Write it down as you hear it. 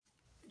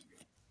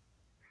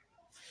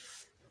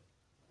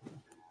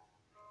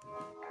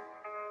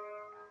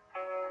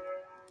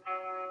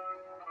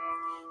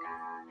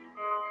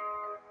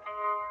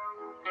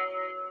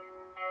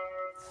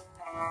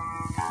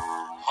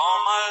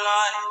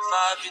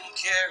been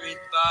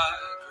carried by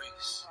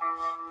grace.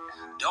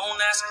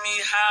 Don't ask me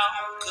how,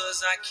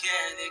 cause I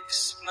can't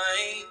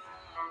explain.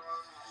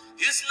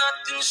 It's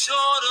nothing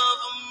short of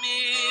a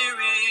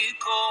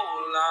miracle.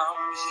 I'm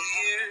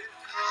here.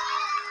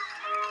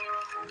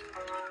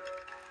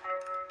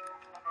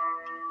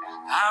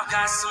 I've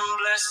got some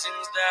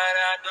blessings that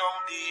I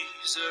don't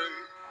deserve.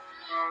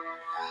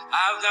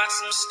 I've got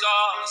some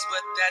scars,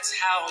 but that's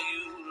how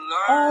you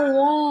learn.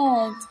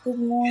 All right, good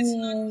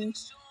morning.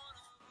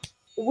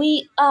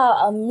 We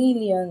are a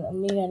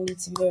million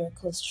little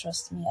miracles.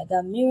 Trust me, I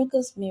got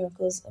miracles,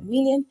 a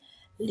million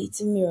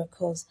little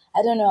miracles.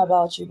 I don't know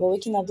about you, but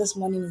waking up this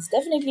morning is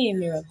definitely a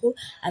miracle,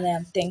 and I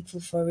am thankful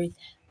for it.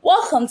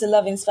 Welcome to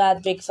Love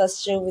Inspired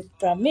Breakfast Show with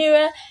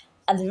Pramira.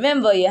 And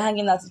remember, you're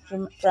hanging out with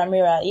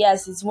Pramira.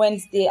 Yes, it's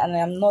Wednesday, and I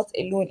am not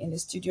alone in the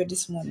studio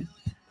this morning.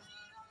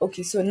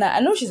 Okay, so now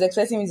I know she's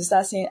expecting me to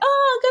start saying,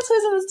 "Oh, guess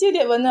who's in the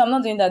studio?" But no, I'm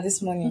not doing that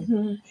this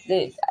morning.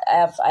 I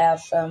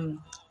have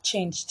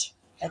changed.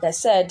 Like I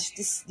said,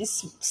 this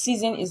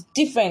season is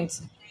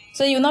different,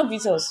 so you'll not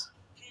beat us.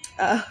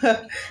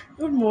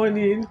 Good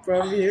morning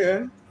from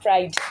here.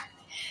 Pride.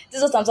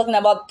 This is what I'm talking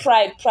about.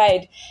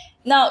 Pride.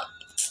 Now,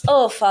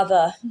 oh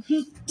Father, do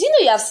you know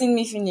you have seen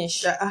me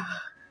finish?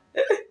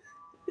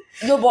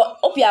 No, but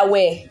hope you're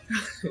aware.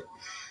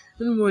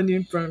 Good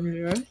morning from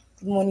here.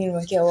 Good morning,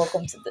 Ronke.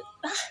 Welcome to the.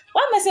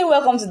 Why am I saying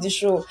welcome to the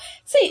show?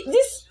 See,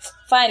 this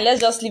fine. Let's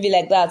just leave it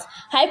like that.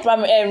 Hi,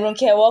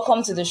 Ronke.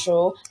 Welcome to the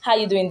show. How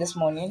you doing this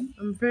morning?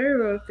 I'm very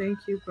well, thank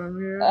you, from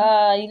here.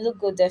 You look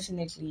good,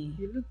 definitely.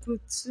 You look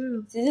good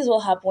too. See, this is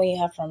what happens when you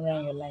have Pramira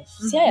in your life.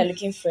 See how you're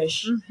looking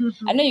fresh.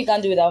 I know you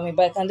can't do it without me,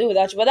 but I can do it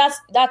without you. But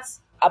that's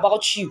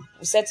about you.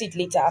 We'll set it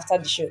later after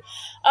the show.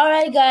 All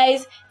right,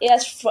 guys.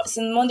 Yes,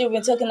 since Monday we've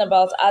been talking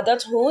about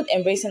adulthood,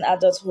 embracing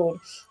adulthood,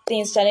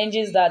 things,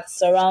 challenges that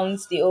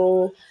surrounds the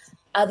whole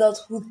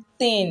adulthood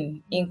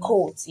thing in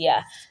quotes.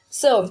 Yeah.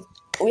 So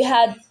we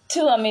had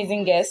two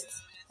amazing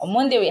guests. On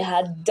Monday we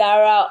had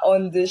Dara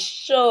on the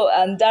show,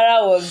 and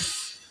Dara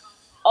was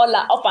all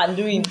up and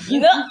doing,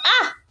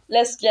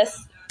 let's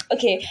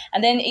okay.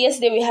 And then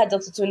yesterday we had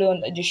Dr. Tolu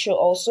on the show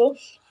also,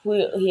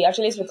 who he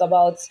actually spoke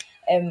about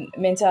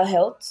mental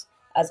health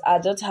as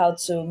adults, how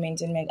to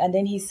maintain it. And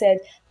then he said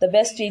the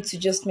best way to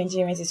just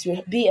maintain it is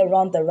to be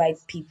around the right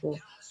people.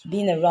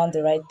 Being around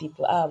the right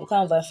people. We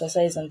kind of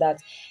emphasize on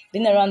that.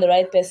 Being around the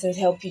right persons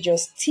help you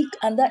just stick,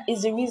 and that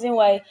is the reason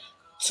why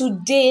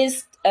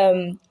today's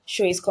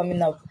show is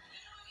coming up.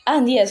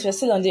 And yes, we're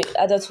still on the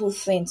adulthood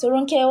thing. So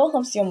Ronke, what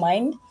comes to your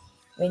mind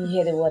when you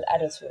hear the word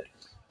adulthood?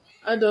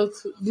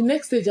 Adulthood, the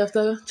next stage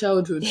after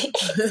childhood.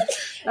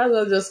 That's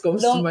what just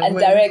comes to Long my and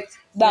mind. direct.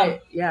 Bam.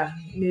 Yeah,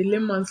 in a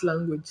layman's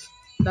language.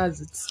 That's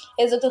it.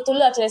 Yes, Dr.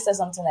 Tolu actually said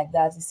something like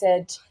that. He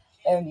said,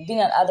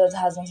 being an adult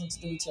has nothing to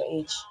do with your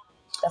age.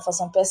 That for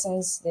some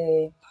persons,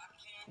 they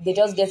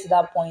just get to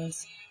that point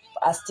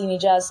as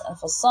teenagers, and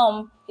for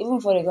some, even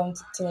before they become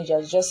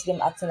teenagers, just them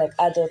acting like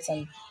adults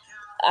and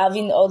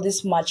having all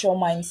this mature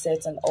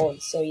mindset and all.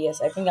 So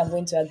yes, I think I'm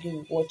going to agree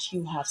with what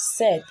you have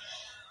said.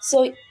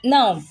 So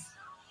now,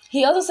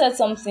 he also said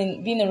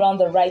something, being around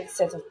the right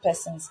set of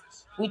persons,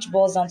 which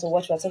boils down to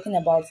what we're talking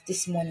about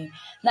this morning.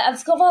 Now, I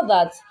discovered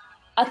that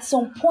at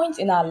some point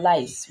in our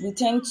lives, we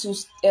tend to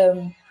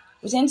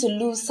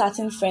lose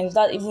certain friends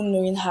without even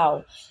knowing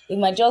how. It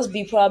might just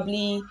be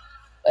probably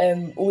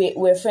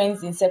we're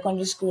friends in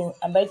secondary school,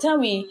 and by the time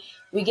we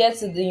get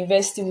to the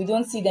university, we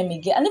don't see them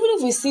again. And even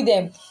if we see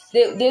them,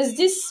 there's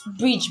this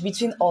bridge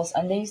between us,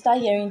 and then you start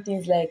hearing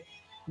things like,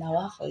 "Now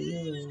what for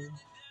you?"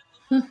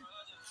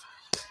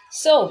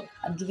 So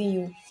I'm giving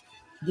you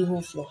the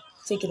whole floor.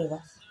 Take it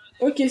over.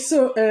 Okay,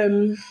 so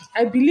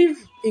I believe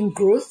in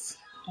growth.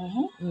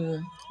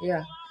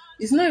 Yeah,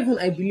 it's not even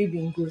I believe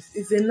in growth.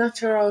 It's a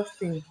natural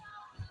thing,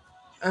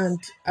 and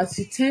as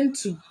you tend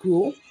to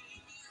grow,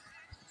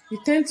 you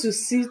tend to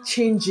see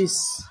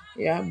changes,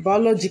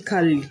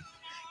 biologically.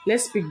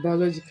 Let's speak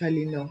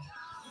biologically now.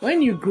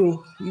 When you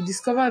grow, you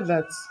discover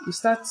that you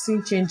start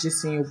seeing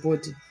changes in your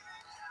body.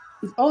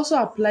 It also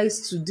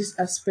applies to this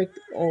aspect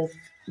of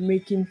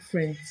making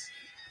friends.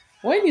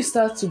 When you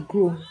start to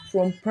grow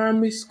from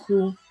primary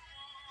school,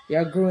 you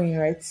are growing,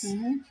 right?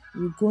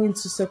 You go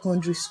into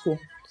secondary school.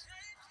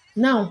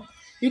 Now,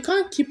 you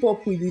can't keep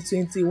up with the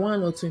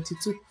 21 or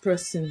 22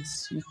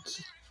 persons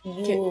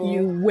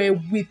you were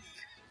with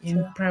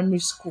in primary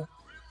school,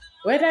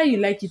 whether you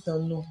like it or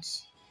not.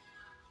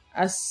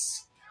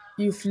 As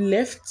you've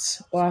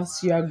left or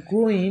as you are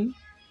growing,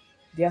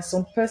 there are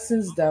some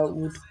persons that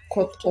would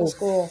cut Just off.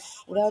 go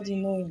off without you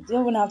knowing. You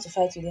don't even have to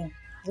fight with them.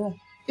 Go.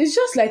 It's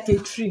just like a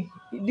tree.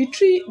 The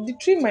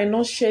tree might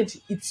not shed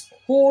its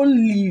whole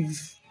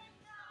leaf,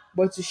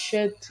 but to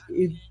shed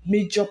a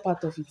major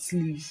part of its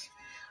leaf.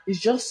 It's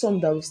just some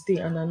that will stay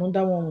and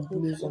another one will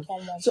blossom.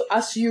 So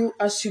as you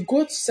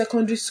go to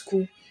secondary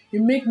school,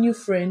 you make new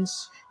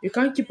friends. You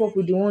can't keep up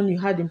with the one you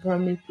had in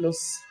primary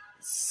plus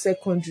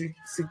secondary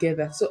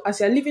together. So as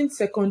you're leaving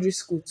secondary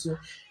school too,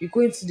 you go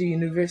into the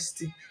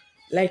university.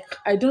 Like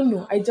I don't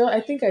know.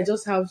 I think I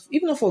just have,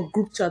 even not for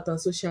group chat and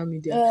social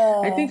media.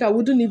 I Uh, think I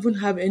wouldn't even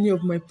have any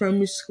of my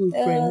primary school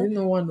friends. uh, You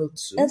know, one or and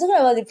two. talking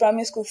about the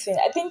primary school thing,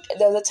 I think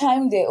there was a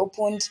time they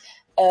opened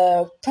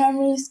a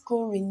primary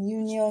school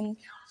reunion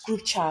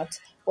group chat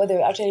where they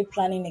were actually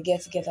planning a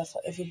get together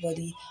for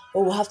everybody.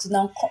 But we'll have to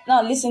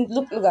now listen,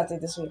 look at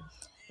it this way.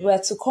 We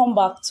had to come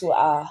back to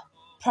our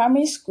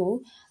primary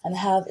school and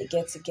have a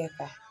get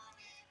together.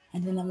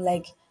 And then I'm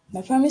like,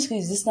 my primary school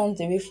is distant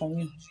away from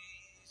me.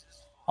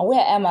 And where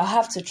I am, I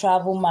have to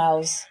travel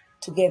miles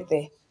to get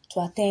there to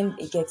attend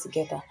a get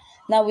together.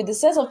 Now, with the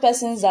set of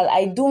persons that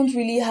I don't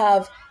really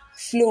have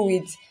flow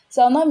with,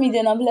 so I'll not meet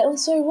them. I'll be like, oh,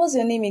 sorry, what's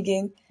your name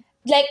again?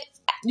 Like,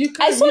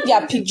 I saw You their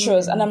can't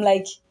pictures and even. I'm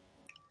like,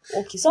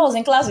 okay, so I was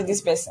in class with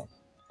this person.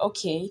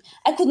 Okay.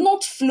 I could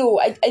not flow.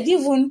 I didn't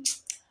even,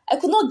 I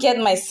could not get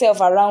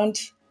myself around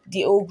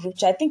the old group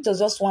chat. I think it was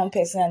just one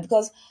person. And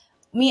because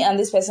me and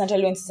this person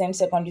actually went to the same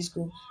secondary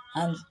school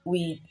and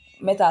we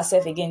met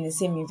ourselves again in the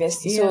same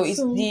university. Yeah. So it's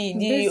So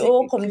the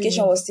whole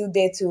communication basically, was still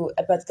there to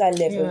a particular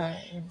level. yeah.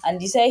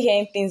 And you started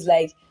hearing things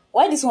like,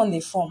 why this one they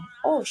form?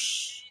 Oh,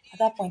 at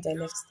that point I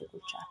left the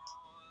group chat.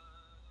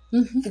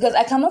 Because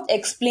I cannot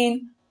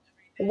explain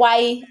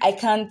why I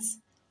can't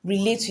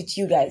relate with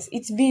you guys.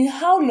 It's been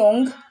how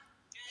long?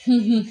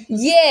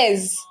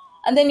 Years.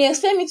 And then you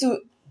expect me to,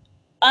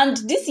 and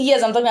these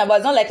years I'm talking about,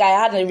 it's not like I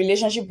had a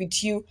relationship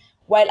with you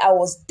while I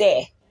was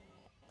there.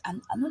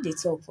 And I know they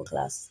talk for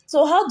class.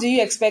 So how do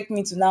you expect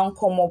me to now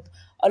come up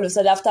all of a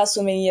sudden after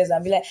so many years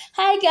and be like,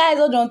 hi guys,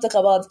 what do you want to talk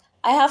about?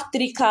 I have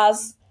 3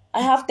 cars,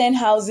 I have 10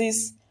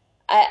 houses,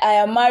 I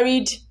am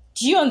married.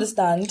 Do you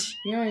understand?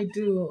 Yeah, I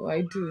do.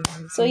 I do.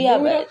 So But yeah,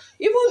 we don't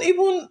but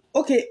even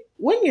okay.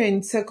 When you're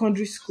in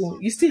secondary school,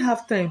 you still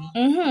have time.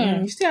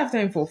 You still have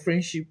time for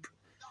friendship.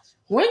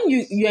 When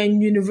you're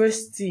in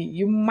university,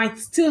 you might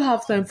still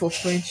have time for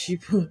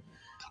friendship.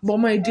 But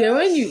my dear,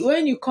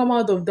 when you come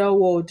out of that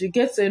world, you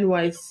get to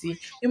NYC,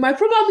 you might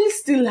probably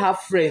still have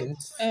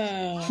friends.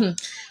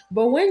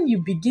 But when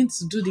you begin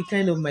to do the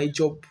kind of my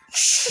job,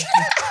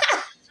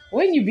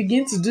 when you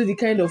begin to do the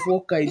kind of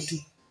work I do,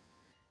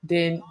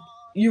 then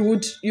you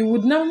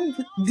would now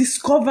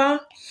discover,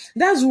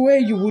 that's where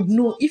you would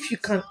know if you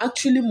can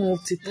actually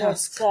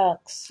multitask.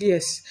 multitask.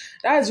 Yes,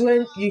 that's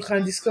when you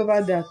can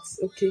discover that.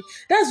 Okay,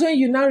 that's when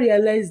you now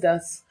realize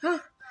that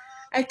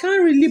I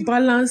can't really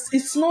balance.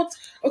 It's not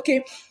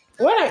okay.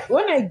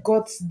 When I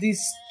got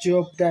this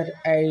job that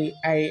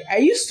I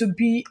used to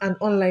be an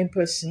online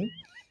person.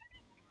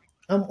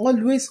 I'm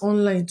always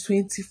online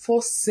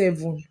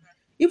 24/7.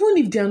 Even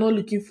if they are not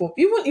looking for,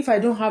 even if I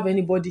don't have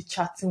anybody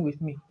chatting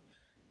with me,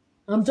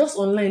 I'm just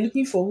online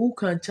looking for who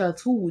can chat,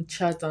 who would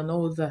chat, and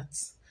all that.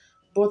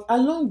 But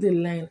along the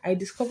line, I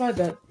discovered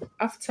that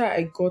after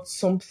I got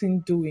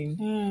something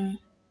doing,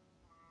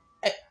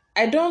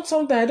 I don't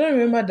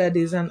remember that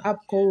there's an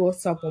app called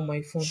WhatsApp on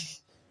my phone.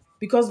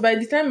 Because by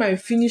the time I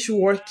finish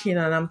working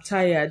and I'm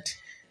tired,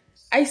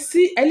 I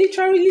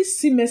literally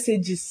see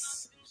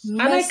messages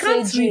and I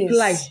can't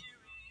reply. Messages.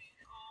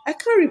 I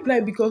can't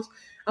reply because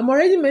I'm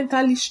already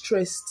mentally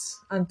stressed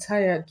and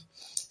tired.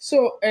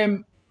 So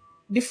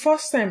the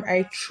first time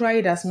I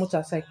tried as much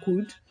as I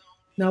could.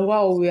 Now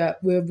while we have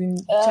been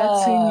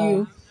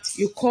chatting, Uh,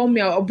 you call me,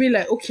 I'll be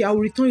like, okay, I'll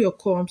return your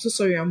call. I'm so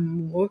sorry,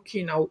 I'm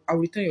working. I'll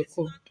return your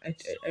call. I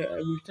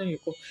will return your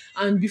call.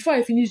 And before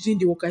I finish doing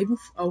the work,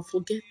 I'll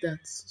forget that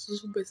so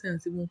person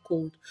has even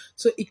called.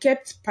 So it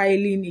kept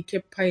piling,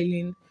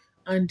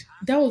 and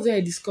that was where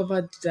I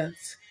discovered that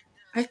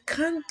I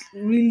can't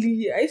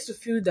really. I used to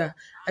feel that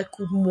I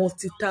could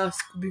multitask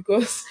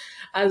because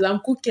as I'm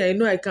cooking, I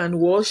know I can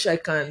wash. I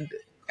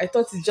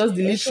thought it's just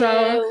the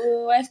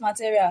literal. wife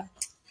material.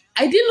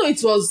 I didn't know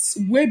it was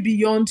way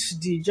beyond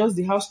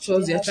the house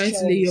chores. The You're house trying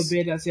to lay your chores.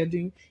 bed as you're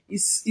doing.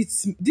 It's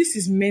this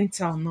is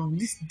mental now.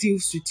 This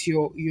deals with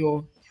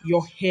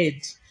your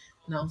head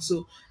now.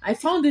 So I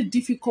found it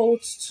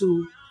difficult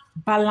to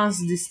balance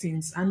these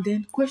things, and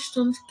then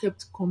questions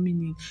kept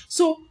coming in.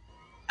 So,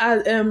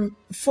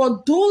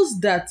 for those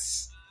that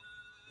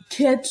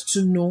cared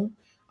to know,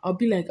 I'll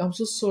be like, I'm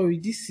so sorry,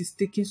 this is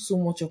taking so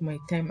much of my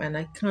time and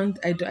I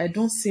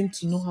don't seem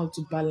to know how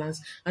to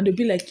balance. And they'll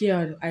be like,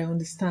 yeah, I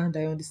understand.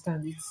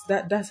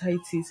 That's how it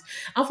is.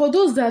 And for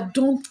those that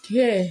don't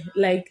care,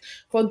 like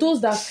for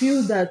those that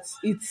feel that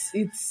it's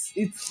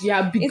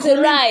yeah, It's a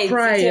becoming right. It's a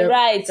pride,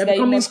 right they're that you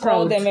becoming must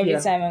call proud, them every yeah.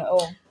 time and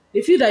all. They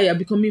feel that you're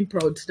becoming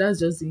proud. That's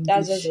just the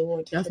That's just English. the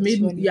word You have for this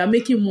made one. you're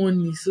making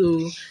money, so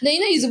No,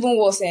 it's even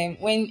worse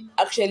when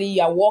actually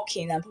you are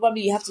working and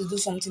probably you have to do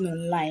something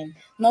online,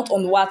 not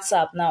on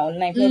WhatsApp now,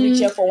 online, probably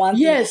check for one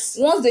thing. yes.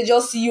 Once they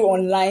just see you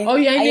online Or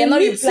you're in and a you're not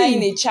replying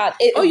meeting. a chat,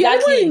 Or you're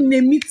exactly, even in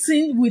a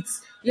meeting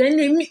with you're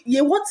in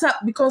yeah,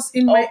 WhatsApp because or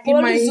in probably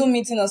my Zoom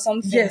meeting or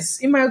something. yes,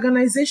 in my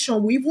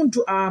organization we even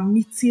do our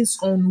meetings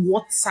on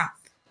WhatsApp.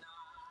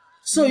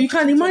 So you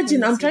can Keep dropping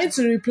imagine I'm trying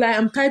messages. to reply,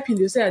 I'm typing,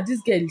 they say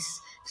this girl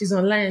she's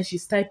online and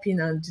she's typing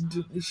and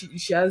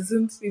she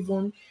hasn't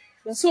even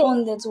so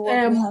Responded to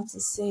what we have to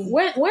say.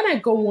 when I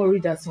got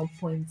worried at some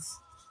point,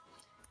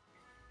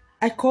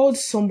 I called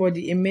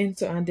somebody, a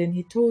mentor, and then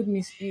he told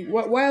me,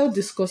 while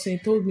discussing,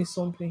 he told me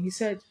something. He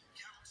said,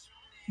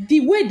 the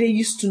way they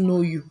used to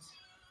know you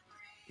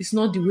is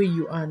not the way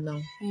you are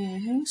now.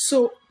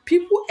 So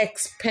people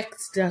expect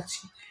that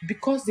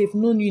because they've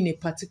known you in a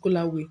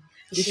particular way,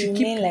 You should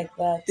remain like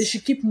that. they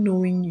should keep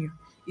knowing you.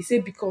 He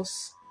said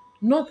because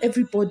not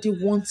everybody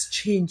wants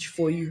change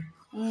for you.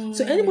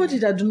 So anybody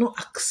that do not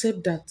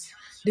accept that,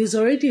 there's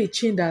already a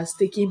change that has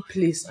taken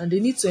place and they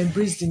need to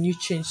embrace the new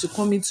change to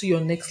come into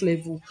your next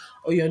level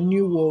or your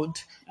new world,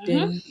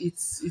 then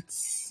it's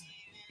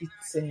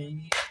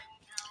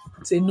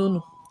a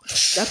no.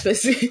 That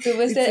person So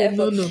wasted it's a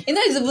effort. no.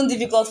 It's even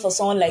difficult for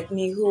someone like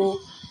me who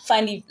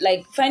find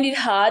it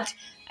hard.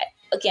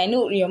 Okay, I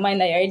know in your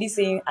mind that you're already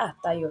saying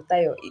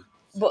tayo,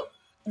 but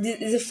this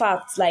is a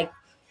fact. Like,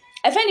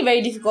 I find it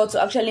very difficult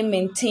to actually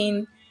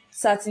maintain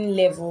certain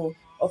level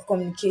of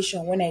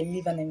communication when I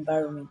leave an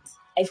environment.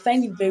 I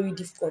find it very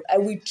difficult. I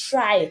will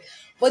try,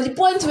 but the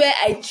point where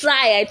I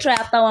try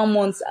after 1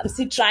 month, I'm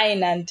still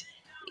trying, and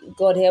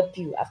God help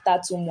you.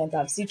 After 2 months,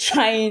 I'm still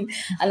trying,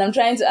 and I'm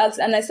trying to ask,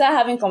 and I start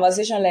having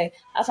conversation like,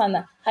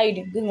 Afana, how you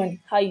doing? Good morning.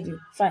 How you doing?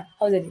 Fine.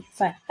 How's it?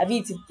 Fine. Have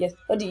you eaten? Yes.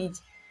 What do you eat?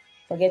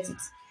 Forget it.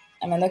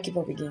 I might not keep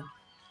up again.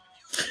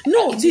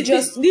 No, It will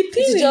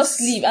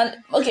just leave. And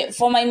okay,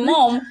 for my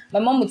mom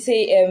would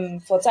say,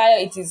 for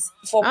Tayo it is,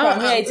 for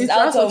Premier it is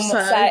out of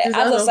sight,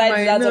 out of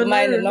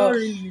mind, and not all.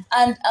 really.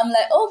 And I'm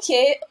like,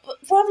 okay,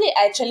 probably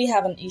I actually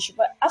have an issue,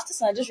 but after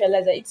some I just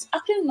realized that it's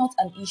actually not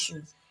an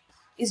issue.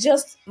 It's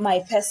just my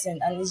person,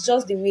 and it's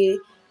just the way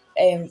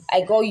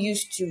I got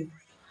used to.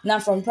 Now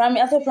from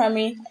primary, after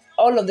primary,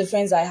 all of the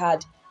friends I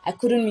had, I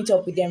couldn't meet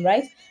up with them,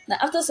 right? Now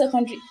after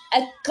secondary,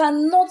 I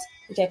cannot,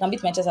 okay, I can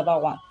beat my chest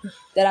about one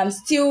that I'm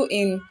still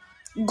in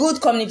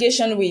good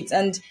communication with,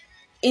 and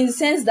in the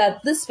sense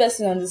that this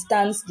person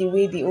understands the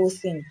way the whole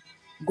thing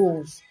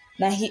goes.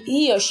 Now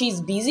he or she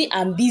is busy,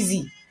 I'm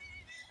busy.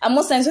 And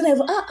most times when I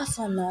go,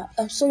 Afana,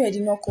 I'm sorry I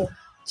did not call.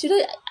 She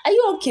do, are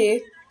you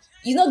okay?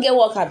 You not get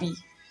work, Abby.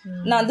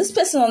 Now this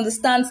person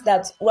understands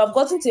that we have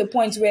gotten to a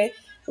point where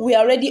we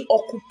are already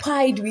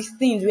occupied with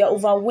things, we are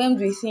overwhelmed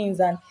with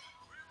things, and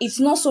it's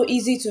not so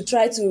easy to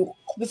try to,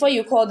 before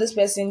you call this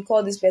person,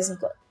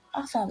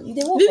 Afan, you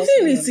dey work The for thing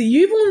something. is,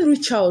 you even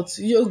reach out.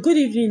 You're good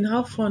evening,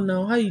 how fun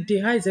now? How you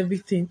doing? How is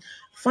everything?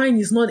 Fine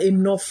is not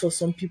enough for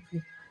some people.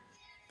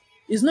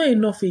 It's not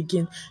enough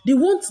again. They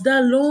want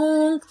that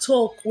long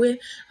talk where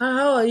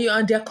how are you?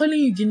 And they're calling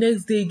you the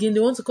next day again.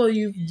 They want to call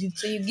you.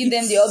 So you give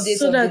them the updates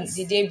so of that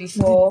the day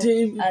before,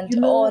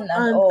 and on and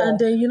and all.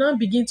 then you now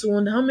begin to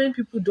wonder how many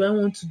people do I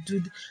want to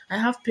do? I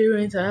have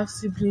parents, I have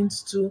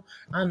siblings too,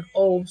 and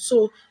all.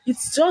 So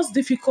it's just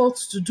difficult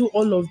to do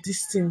all of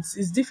these things.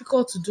 It's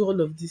difficult to do all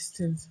of these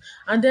things.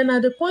 And then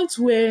at the point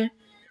where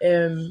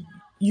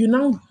you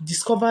now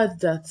discover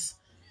that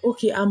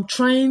okay, I'm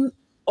trying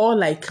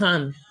all I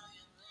can.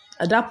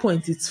 At that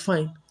point, it's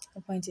fine.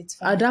 The point it's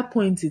At fine. that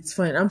point, it's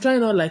fine. I'm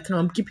trying out like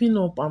I'm keeping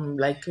up. I'm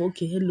like,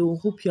 okay, hello,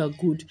 hope you are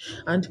good.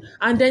 And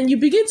then you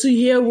begin to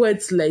hear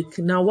words like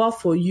now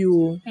what for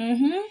you?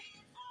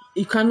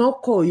 You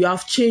cannot call, you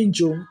have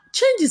changed. Oh.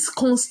 Change is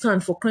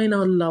constant for crying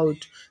out loud.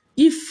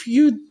 If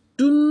you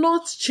do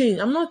not change,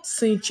 I'm not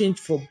saying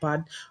change for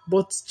bad,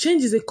 but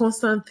change is a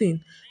constant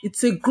thing.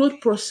 It's a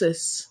growth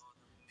process.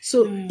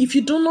 So if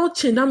you do not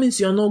change, that means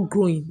you're not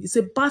growing. It's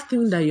a bad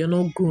thing that you're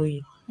not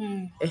growing.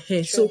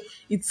 Sure. So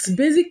it's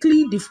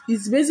basically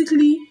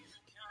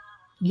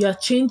you are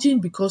changing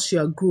because you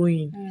are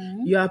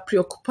growing. You are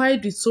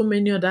preoccupied with so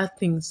many other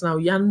things now.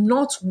 You are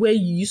not where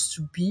you used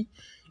to be.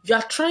 You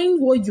are trying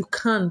what you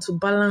can to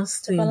balance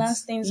things.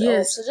 Balance things up.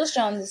 Yes. So just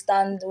try to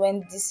understand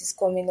when this is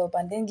coming up,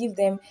 and then give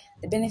them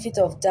the benefit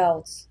of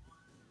doubt.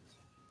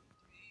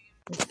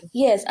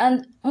 Yes,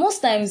 and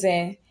most times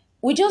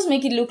we just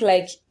make it look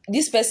like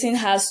this person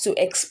has to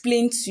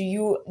explain to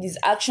you these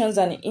actions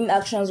and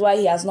inactions why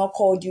he has not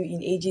called you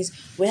in ages.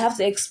 We have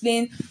to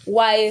explain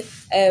why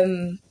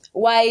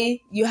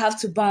you have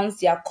to bounce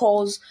their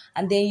calls,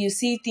 and then you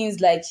see things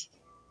like,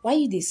 why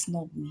you they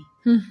snub me?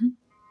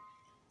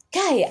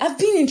 Guy, I've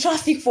been in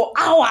traffic for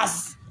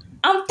hours.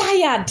 I'm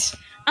tired.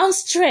 I'm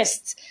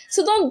stressed.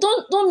 So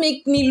don't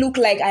make me look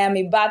like I am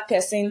a bad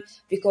person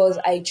because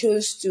I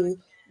chose to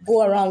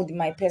go around with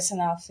my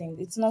personal thing.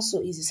 It's not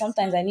so easy.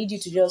 Sometimes I need you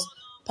to just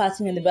pat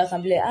me on the back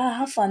and be like,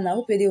 have fun. I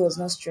hope your day was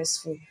not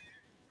stressful.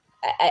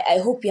 I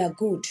hope you are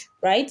good,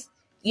 right?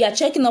 You are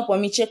checking up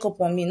on me, check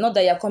up on me. Not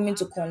that you're coming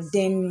to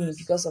condemn me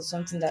because of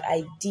something that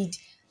I did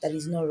that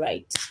is not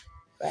right.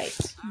 Right.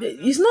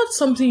 It's not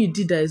something you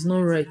did that is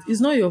not right.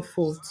 It's not your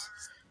fault.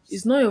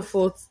 It's not your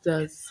fault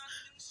that,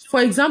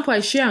 for example, I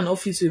share an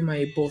office with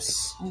my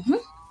boss.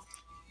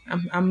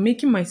 I'm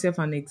making myself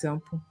an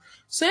example.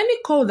 So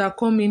any call that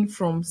come in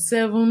from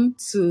 7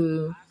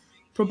 to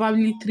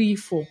probably 3,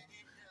 4,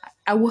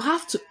 I will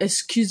have to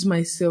excuse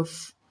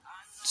myself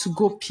to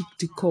go pick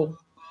the call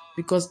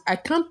because I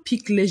can't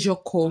pick leisure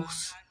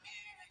calls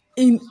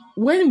in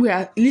when we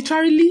are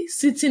literally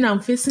sitting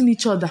and facing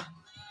each other.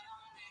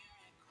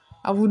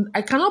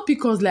 I cannot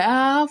pick us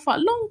like for a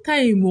long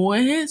time.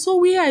 Oh, so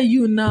where are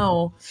you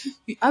now?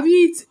 Have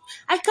you?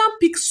 I can't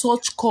pick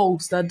such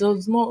calls that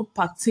does not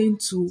pertain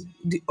to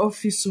the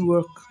office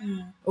work.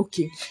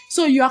 Okay,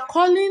 so you are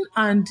calling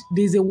and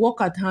there's a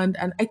work at hand,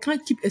 and I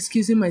can't keep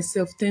excusing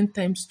myself 10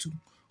 times to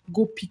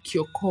go pick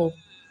your call.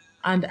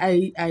 And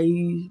I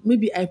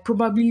maybe I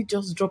probably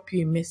just drop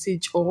you a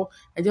message, or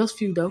I just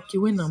feel that okay,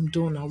 when I'm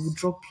done I will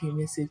drop you a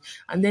message,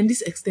 and then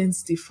this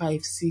extends to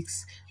 5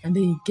 6, and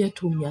then you get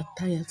home, you're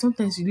tired.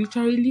 Sometimes you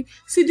literally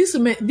see this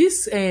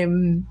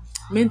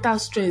mental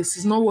stress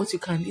is not what you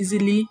can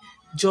easily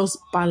just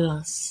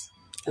balance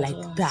At like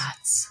once.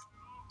 that.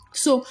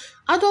 So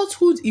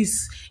adulthood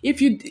is,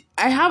 if you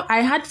I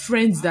had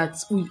friends that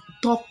we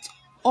spoke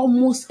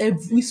almost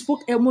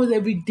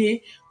every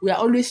day. We are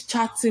always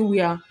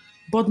chatting.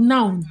 But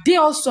now they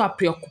also are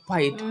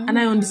preoccupied, and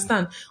I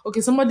understand. Okay,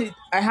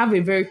 I have a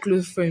very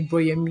close friend,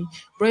 Broyemi.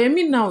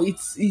 Broyemi now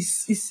it's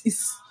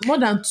more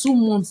than 2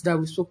 months that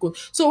we spoke.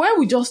 So when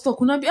we just talk,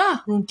 we'll not be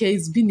Ronke,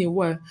 it's been a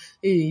while.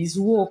 Hey, it's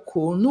work,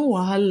 oh, no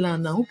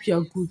wahala. I hope you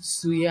are good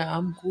too. Yeah,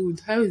 I'm good.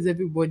 How is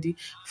everybody?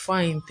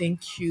 Fine,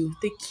 thank you.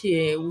 Take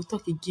care. We'll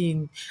talk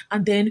again,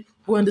 and then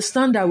we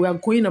understand that we are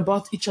going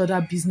about each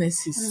other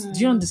businesses. Do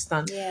you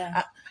understand?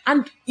 Yeah.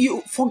 And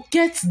you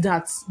forget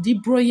that the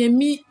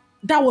Broyemi,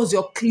 that was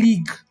your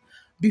colleague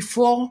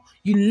before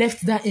you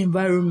left that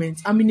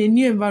environment. I'm in a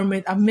new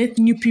environment. I've met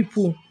new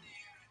people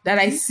that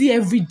I see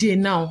every day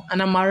now,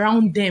 and I'm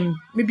around them,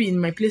 maybe in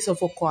my place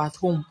of work or at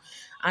home.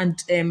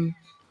 And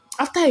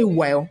after a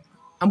while,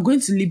 I'm going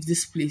to leave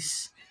this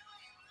place.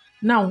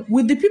 Now,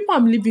 with the people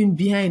I'm leaving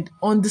behind,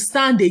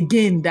 understand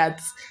again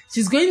that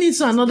she's going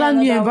into another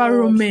new Another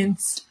world.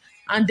 environment.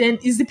 And then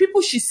it's the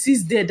people she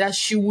sees there that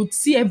she would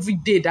see every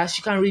day, that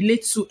she can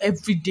relate to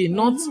every day.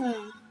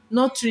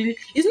 Not really.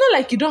 It's not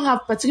like you don't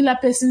have particular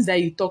persons that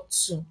you talk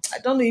to. I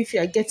don't know if you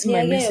are getting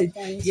Yeah, my I get your message.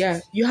 point. Yeah,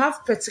 you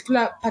have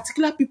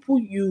particular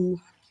people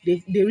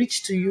they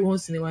reach to you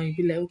once in a while. You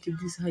be like, okay,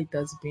 this is how it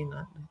has been.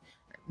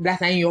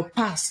 That are in your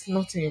past,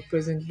 not in your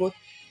present. But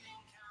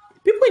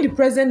people in the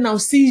present now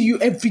see you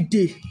every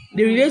day.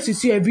 They relate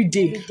with you every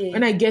day. Every day.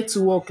 When I get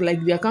to work,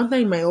 like the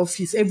accountant in my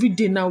office, every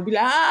day now be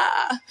like,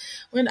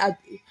 when I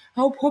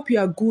hope you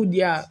are good,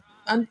 yeah.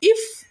 And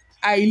if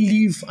I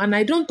leave and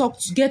I don't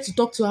get to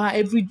talk to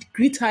her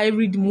greet her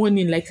every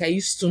morning like I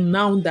used to,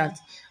 now that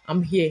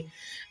I'm here.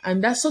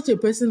 And that sort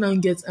of person now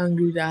gets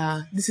angry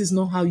that this is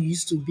not how you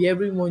used to be.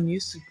 Everyone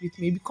used to greet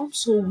me. It becomes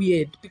so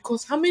weird,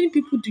 because how many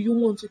people do you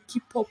want to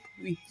keep up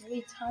with?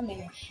 Wait, how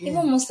many?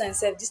 Even most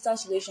times,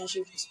 distance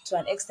relationships to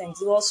an extent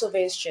is also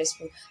very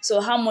stressful. So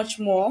how much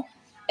more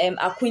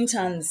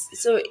acquaintance?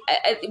 So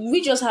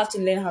we just have to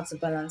learn how to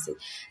balance it.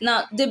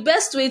 Now, the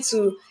best way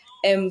to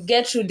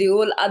get through the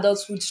whole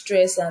adulthood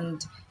stress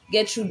and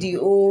get through the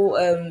whole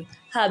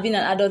how being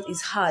an adult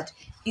is hard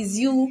is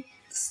you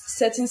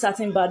setting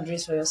certain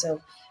boundaries for yourself.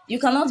 You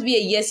cannot be a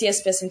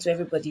yes person to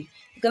everybody.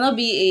 You cannot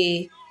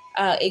be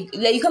like,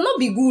 you cannot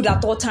be good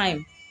at all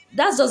time.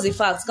 That's just the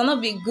fact. You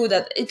cannot be good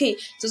at, okay.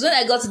 So when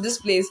I got to this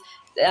place,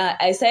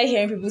 I started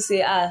hearing people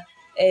say,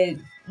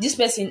 this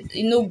person,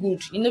 you know,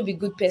 good, you know, be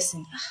good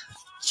person.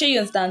 Sure, you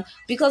understand?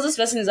 Because this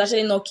person is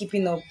actually not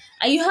keeping up,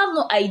 and you have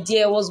no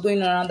idea what's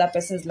going on around that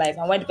person's life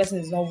and why the person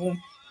is not even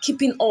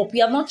keeping up.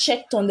 You have not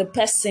checked on the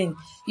person.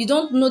 You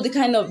don't know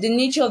the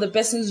nature of the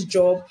person's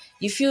job.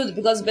 You feel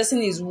because the person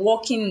is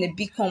working in a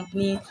big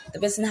company, the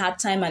person had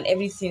time and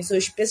everything, so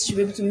the person should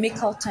be able to make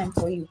out time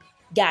for you.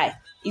 Guy,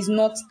 is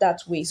not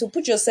that way. So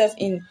put yourself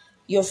in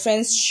your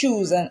friend's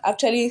shoes and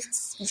actually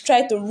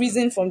try to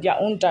reason from their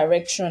own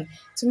direction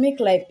to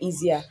make life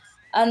easier.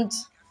 And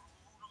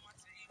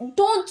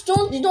don't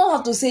you don't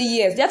have to say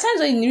yes. There are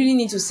times when you really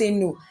need to say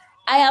no.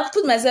 I have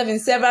put myself in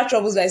several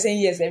troubles by saying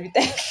yes every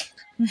time.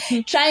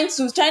 trying as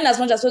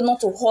much as possible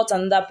not to hurt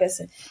another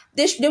person.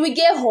 They will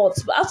get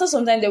hurt, but after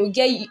some time they will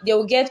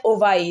get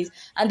over it,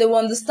 and they will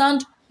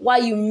understand why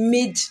you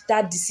made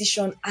that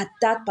decision at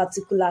that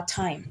particular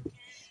time.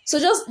 So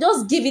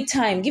just give it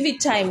time. Give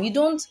it time. You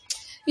don't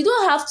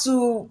have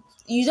to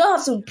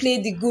play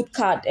the good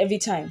card every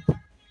time.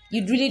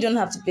 You really don't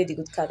have to play the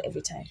good card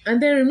every time.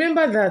 And then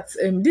remember that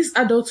this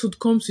adulthood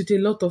comes with a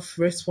lot of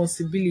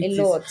responsibilities.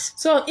 A lot.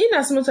 So in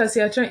as much as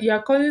you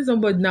are calling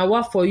somebody now,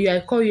 what for you? I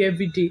call you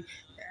every day.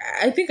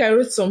 I think I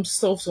wrote some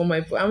stuff on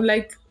my phone. I'm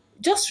like,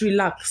 just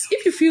relax.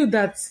 If you feel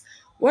that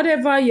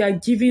whatever you are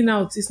giving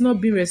out is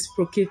not being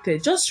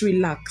reciprocated, just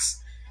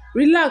relax.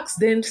 Relax,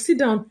 then sit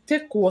down,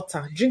 take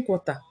water, drink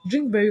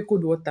very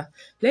cold water.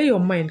 Let your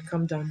mind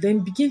calm down. Then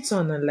begin to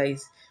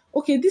analyze.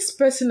 Okay, this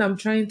person I'm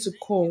trying to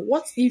call,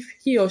 what if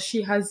he or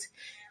she has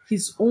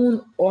his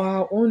own or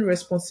her own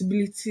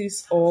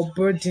responsibilities or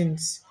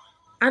burdens?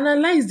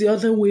 Analyze the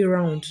other way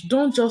around.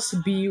 Don't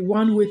just be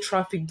one-way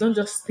traffic. Don't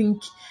just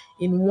think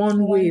in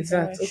one way One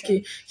that, direction.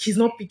 okay, she's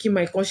not picking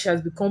my call, she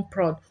has become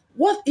proud.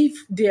 What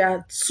if there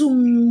are too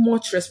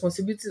much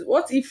responsibilities?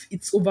 What if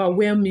it's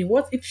overwhelming?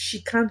 What if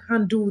she can't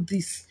handle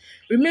this?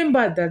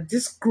 Remember that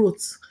this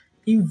growth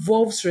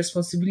involves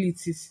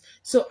responsibilities.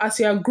 So as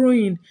you are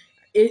growing,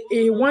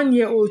 a 1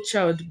 year old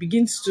child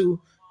begins to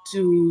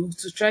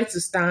try to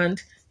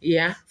stand,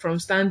 yeah, from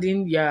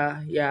standing,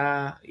 yeah,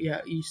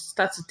 you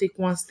start to take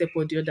one step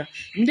or the other.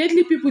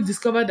 Immediately people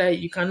discover that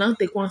you can now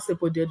take one step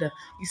or the other.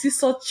 You see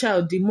such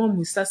child, the mom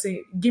will start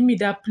saying, give me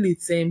that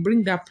plate and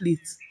bring that plate.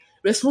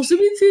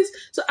 Responsibilities.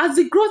 So as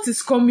the growth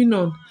is coming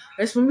on,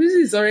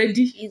 responsibility is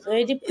already It's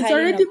already it's piling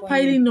already up on you.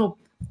 piling up.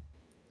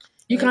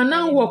 You Already can now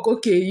piling walk, up.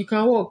 okay, you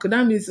can walk.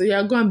 That means you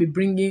are going to be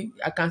bringing,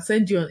 I can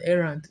send you on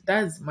errand.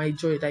 That's my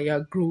joy that you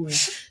are growing.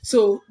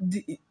 So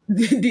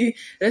the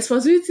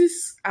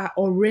responsibilities are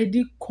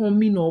already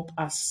coming up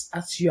as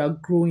you are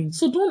growing.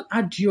 So don't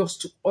add yours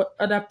to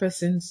other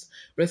person's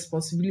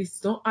responsibilities.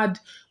 Don't add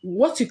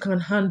what you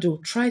can handle.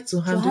 Try to To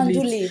handle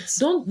handle it.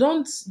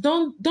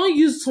 it. Don't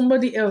use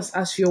somebody else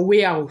as your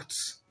way out,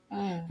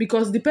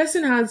 because the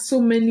person has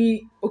so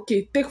many.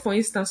 Okay, take for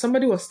instance,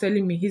 somebody was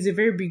telling me, he's a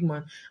very big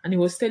man, and he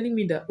was telling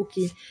me that,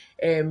 okay,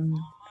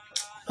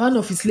 one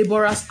of his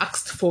laborers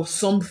asked for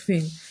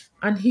something,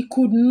 and he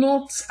could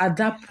not at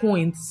that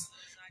point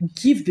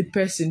give the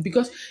person,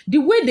 because the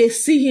way they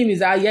see him is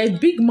that you're a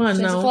big man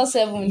now.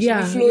 24/7 should be Yeah,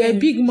 you're a flowing.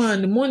 big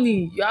man,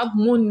 money, you have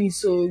money,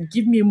 so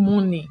give me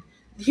money.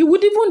 He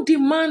would even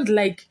demand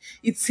like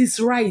it's his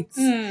right.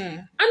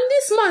 And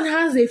this man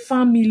has a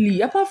family.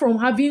 Apart from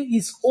having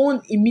his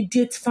own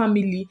immediate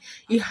family,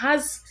 he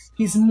has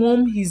his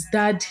mom, his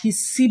dad, his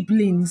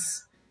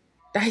siblings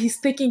that he's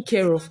taking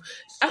care of.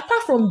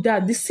 Apart from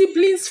that, the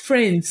siblings'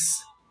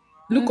 friends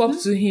look up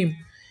to him.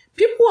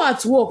 People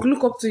at work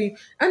look up to him.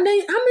 And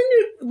then how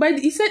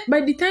many he said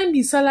by the time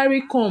his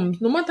salary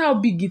comes, no matter how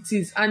big it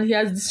is, and he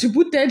has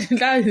distributed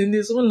that in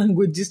his own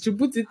language,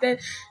 distributed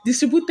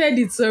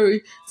it,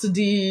 sorry, to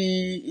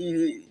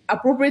the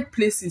appropriate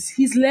places,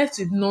 he's left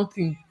with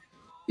nothing.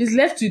 He's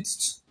left with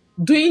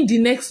doing the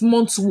next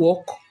month's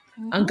work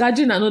and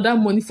gathering another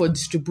money for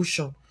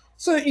distribution.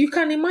 So you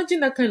can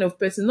imagine that kind of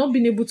person not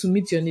being able to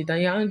meet your need,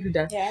 and you're angry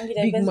that Yeah, angry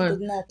that big person man.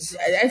 could not.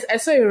 I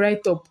saw a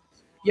write up.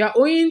 You're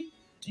owing,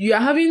 you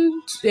are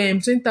having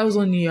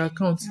 20,000 in your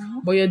account,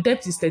 but your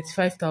debt is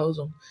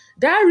 35,000.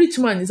 That rich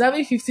man is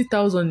having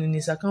 50,000 in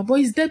his account, but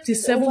his debt is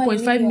It's over seven a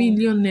point five million.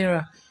 million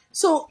naira.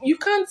 So you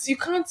can't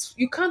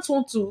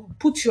want to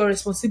put your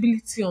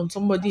responsibility on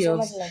somebody Somebody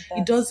else. like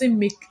It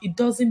that.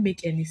 doesn't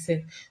make any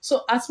sense.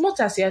 So as much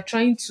as you are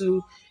trying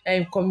to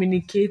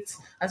communicate,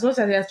 as much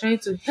as you are trying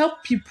to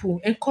help people,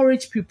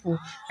 encourage people.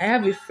 I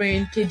have a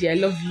friend, KD, I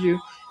love you.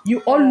 You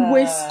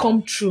always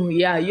come true.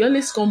 Yeah, you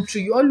always come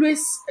true. You're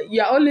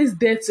always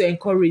there to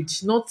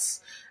encourage, not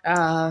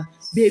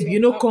babe, you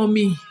know call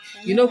me.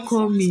 You know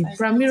call me.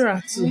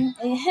 Pramira too. You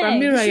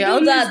Pramira, should you're do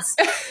always that.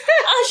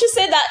 I should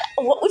say that.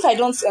 If I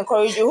don't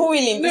encourage you, who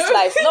will in this No.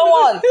 life? No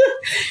one.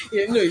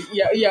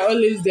 you're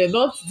always there.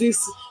 Not this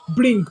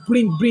bring.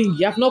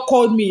 You have not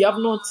called me. You have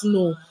not.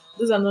 No,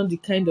 those are not the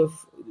kind of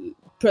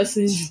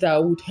persons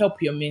that would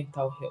help your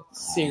mental health.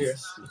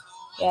 Seriously.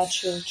 Yeah,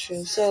 true.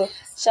 So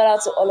shout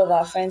out to all of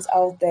our friends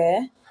out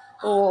there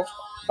who,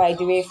 by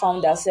the way,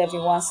 found themselves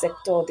in one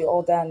sector or the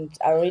other and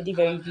are already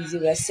very busy.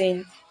 We're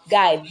saying,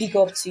 guy, big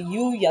up to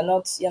you. You're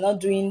not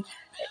doing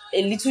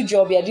a little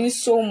job. You're doing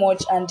so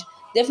much, and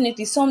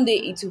definitely someday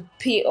it will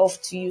pay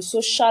off to you.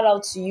 So shout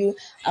out to you,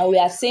 and we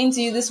are saying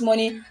to you this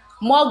morning,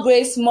 more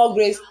grace, more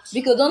grace.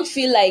 Because don't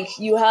feel like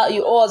you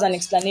owe us an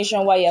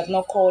explanation why you have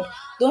not called.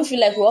 Don't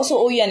feel like we also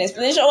owe you an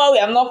explanation why we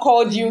have not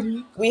called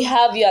you. We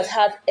have you at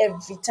heart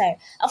every time.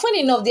 And funny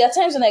enough, there are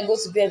times when I go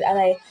to bed and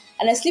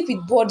I sleep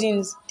with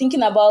burdens,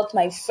 thinking about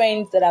my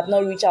friends that I've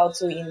not reached out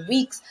to in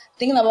weeks,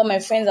 thinking about my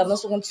friends I've not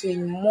spoken to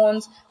in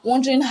months,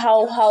 wondering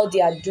how they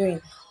are doing.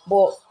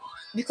 But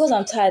because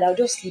I'm tired, I'll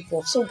just sleep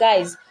off. So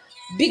guys,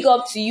 big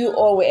up to you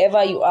all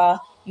wherever you are.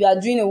 You are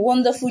doing a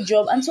wonderful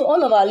job. And to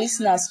all of our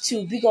listeners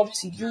too, big up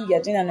to you.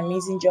 You're doing an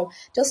amazing job.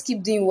 Just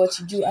keep doing what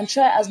you do and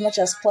try as much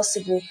as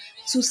possible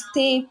to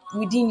stay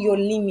within your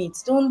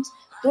limits. Don't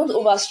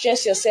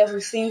overstress yourself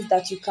with things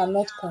that you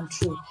cannot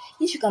control.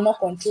 If you cannot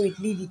control it,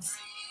 leave it.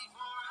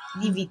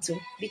 Leave it too.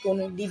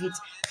 Leave it.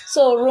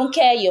 So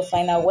Ronke, your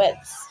final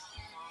words.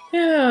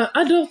 Yeah,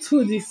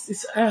 adulthood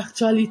is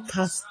actually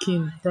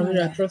tasking.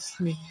 Pramira,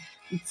 trust me.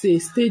 It's a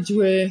stage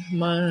where I don't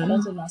man,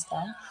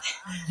 understand.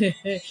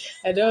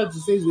 I don't want to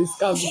say it's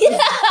a scam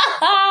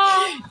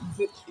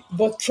because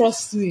but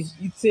trust me,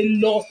 it's a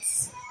lot.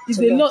 It's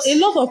a lot. a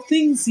lot of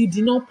things you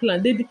did not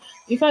plan.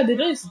 In fact, they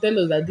don't used to tell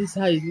us that this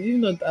high. If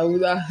not, I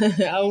would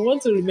I would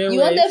want to remember. You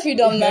wanted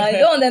freedom now. You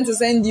don't want them to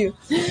send you.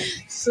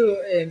 So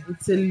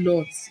it's a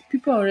lot.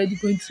 People are already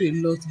going through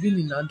a lot being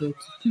in adult.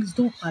 Please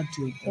don't add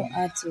your own. Don't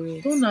add to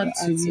it. Don't add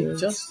to it.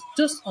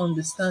 Just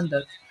understand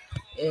that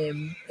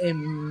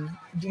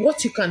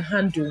what you can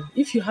handle.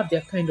 If you have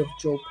that kind of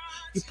job,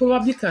 you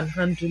probably can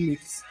handle it.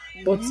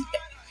 But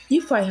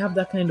if I have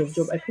that kind of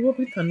job, I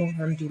probably cannot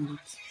handle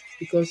it,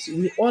 because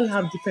we all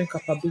have different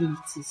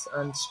capabilities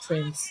and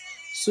strengths.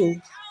 So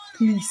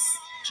please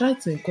try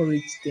to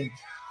encourage them.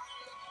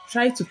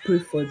 Try to pray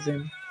for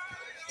them.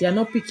 They are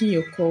not picking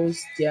your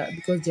calls.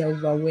 Because they are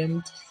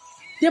overwhelmed.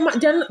 They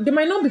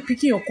might not be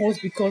picking your calls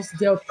because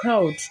they are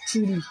proud,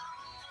 truly.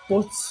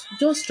 But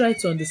just try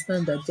to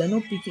understand that they're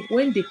not picking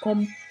when they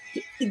come.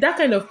 That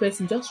kind of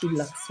person, just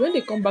relax. When they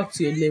come back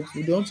to your level,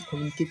 they want to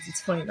communicate, it's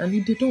fine. And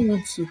if they don't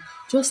want to,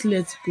 just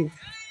let go.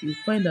 You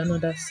find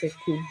another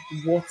circle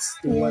worth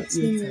the What's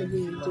wait in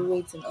and the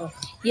waiting? Oh,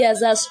 yes,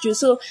 that's true.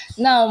 So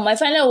now my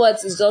final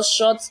words is just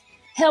short.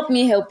 Help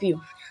me help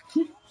you.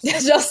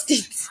 That's just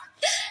it.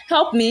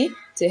 Help me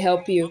to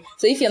help you.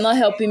 So if you're not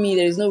helping me,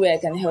 there is no way I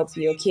can help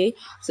you. Okay.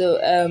 So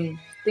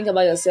think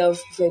about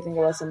yourself before you think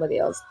about somebody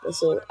else.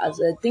 So as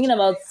thinking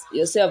about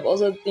yourself,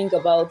 also think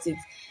about it.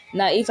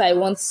 Now, if I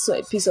want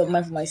peace of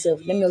mind for myself,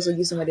 let me also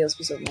give somebody else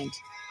peace of mind.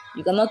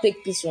 You cannot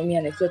take peace from me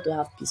and expect to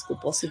have peace. Go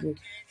possible.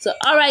 So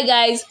all right,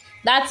 guys,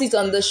 that's it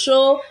on the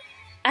show.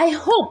 I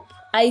hope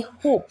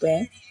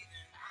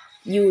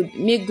you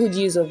make good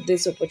use of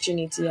this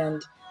opportunity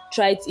and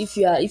try it. If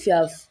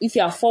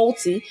you are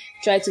faulty,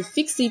 try to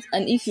fix it,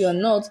 and if you're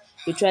not,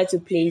 you try to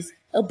place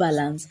a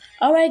balance.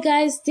 All right,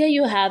 guys, there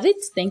you have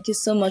it. Thank you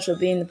so much for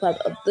being a part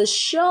of the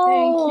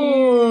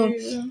show.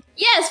 Thank you.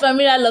 Yes,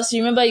 Famila loves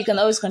you. Remember, you can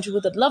always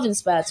contribute at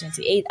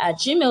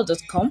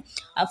loveinspired28@gmail.com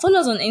and follow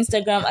us on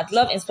Instagram at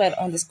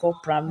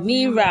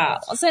loveinspired_Pramira.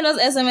 Or send us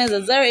SMS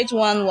at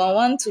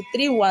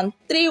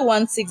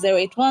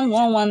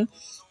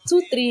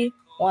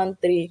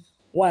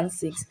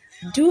 08111231316.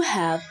 Do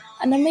have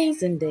an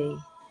amazing day.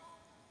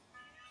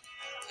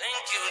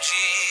 Thank you,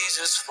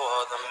 Jesus,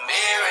 for the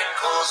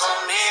miracles on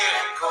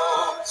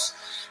miracles.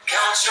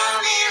 Count your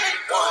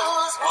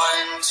miracles.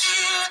 1,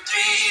 2,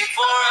 3,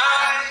 4. I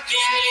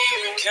can't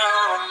even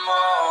count them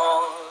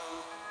all.